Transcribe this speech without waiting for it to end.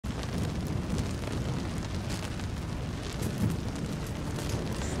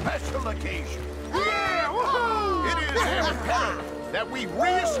special occasion. It is imperative that we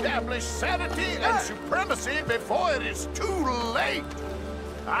re-establish sanity and supremacy before it is too late.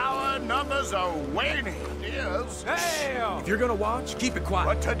 Our numbers are waning, yes. If you're gonna watch, keep it quiet.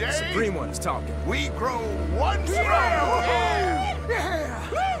 But today, the Supreme One is talking. We grow one stronger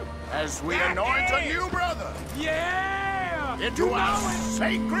as we anoint a new brother into our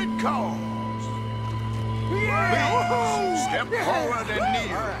sacred cause. Please step forward and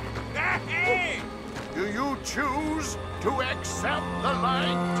kneel. Do you choose to accept the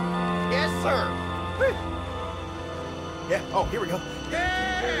light? Yes, sir. Yeah, oh, here we go.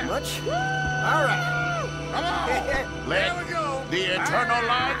 Thank you very much. All right. Come on. Let There we go. the eternal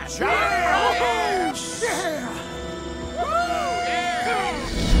light shine.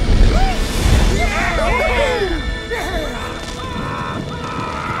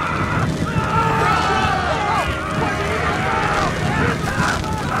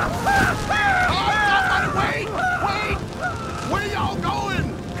 Wait! Where y'all going?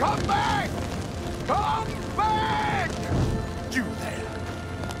 Come back! Come back! You there.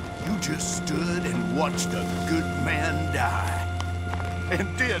 You just stood and watched a good man die.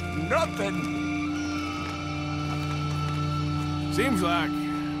 And did nothing. Seems like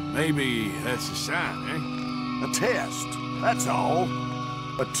maybe that's a sign, eh? A test, that's all.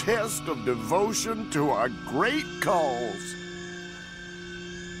 A test of devotion to our great cause.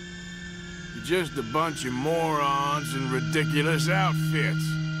 You're just a bunch of morons in ridiculous outfits,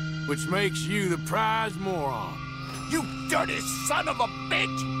 which makes you the prize moron. You dirty son of a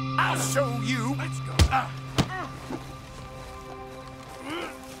bitch! I'll show you! Let's go.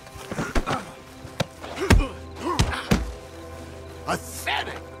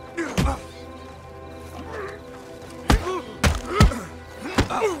 Pathetic!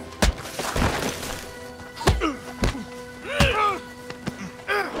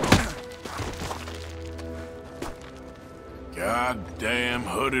 Goddamn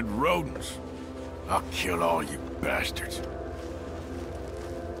hooded rodents. I'll kill all you bastards.